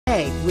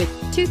today with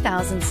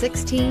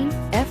 2016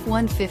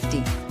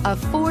 F-150. A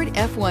Ford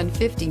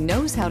F-150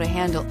 knows how to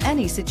handle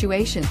any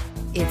situation.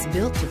 It's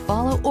built to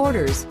follow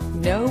orders,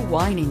 no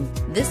whining.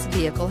 This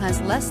vehicle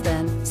has less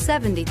than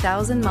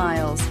 70,000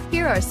 miles.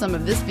 Here are some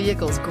of this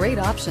vehicle's great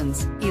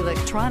options: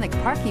 electronic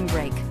parking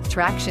brake,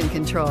 traction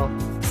control,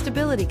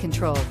 stability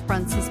control,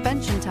 front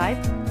suspension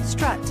type,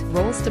 strut,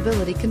 roll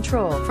stability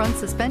control, front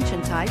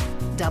suspension type,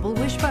 double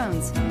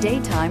wishbones,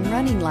 daytime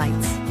running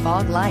lights,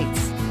 fog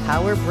lights,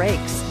 power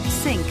brakes,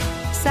 sync,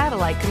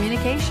 satellite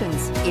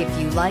communications. If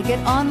you like it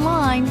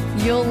online,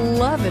 you'll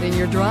love it in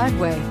your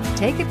driveway.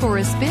 Take it for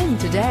a spin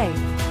today.